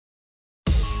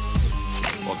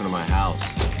Welcome to my house.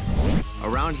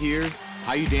 Around here,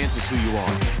 how you dance is who you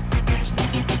are.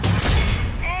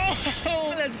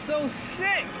 Oh, that's so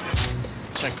sick!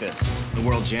 Check this. The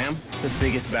World Jam is the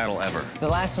biggest battle ever. The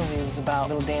last movie was about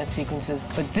little dance sequences,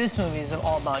 but this movie is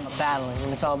all about battling,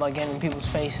 and it's all about getting in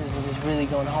people's faces and just really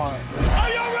going hard. Are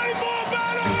y'all ready for a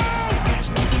battle?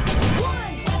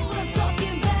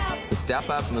 The Step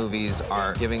Up movies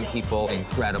are giving people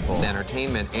incredible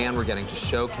entertainment, and we're getting to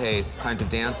showcase kinds of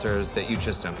dancers that you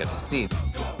just don't get to see.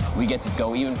 We get to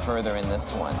go even further in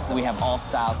this one. So we have all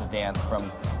styles of dance,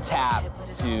 from tap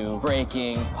to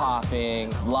breaking,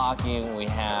 popping, locking. We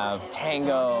have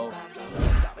tango,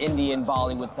 Indian,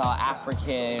 Bollywood style,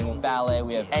 African, ballet.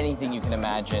 We have anything you can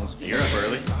imagine. You're up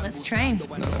early. Let's train.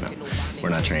 No. We're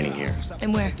not training here.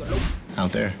 Then where?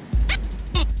 Out there.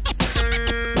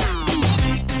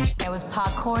 There was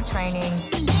parkour training.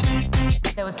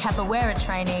 There was capoeira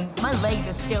training. My legs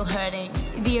are still hurting.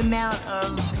 The amount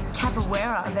of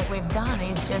capoeira that we've done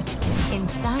is just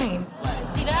insane.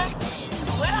 See that?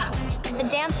 Capoeira. The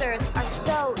dancers are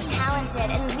so talented,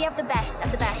 and we have the best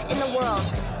of the best in the world.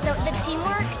 So the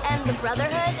teamwork and the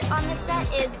brotherhood on this set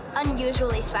is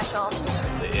unusually special.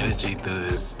 The energy through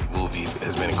this movie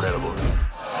has been incredible. Do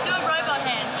a robot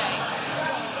handshake.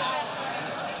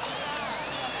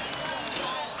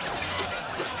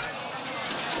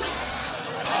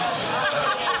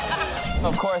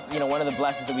 Of course, one of the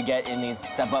blessings that we get in these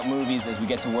step-up movies is we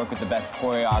get to work with the best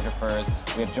choreographers.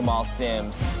 We have Jamal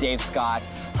Sims, Dave Scott,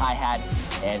 hi-hat,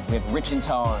 and we have Rich and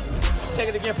Tone. Take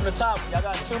it again from the top. Y'all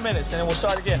got 2 minutes, and then we'll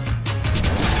start again.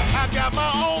 I got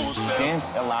my own style.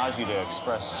 Dance allows you to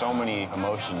express so many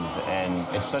emotions, and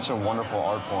it's such a wonderful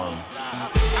art form.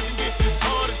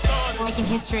 Making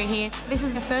history here. This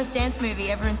is the first dance movie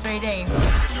ever in 3D.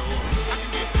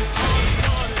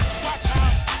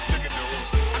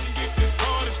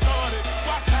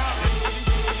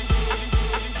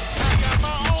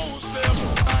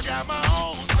 I got my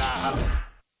own style.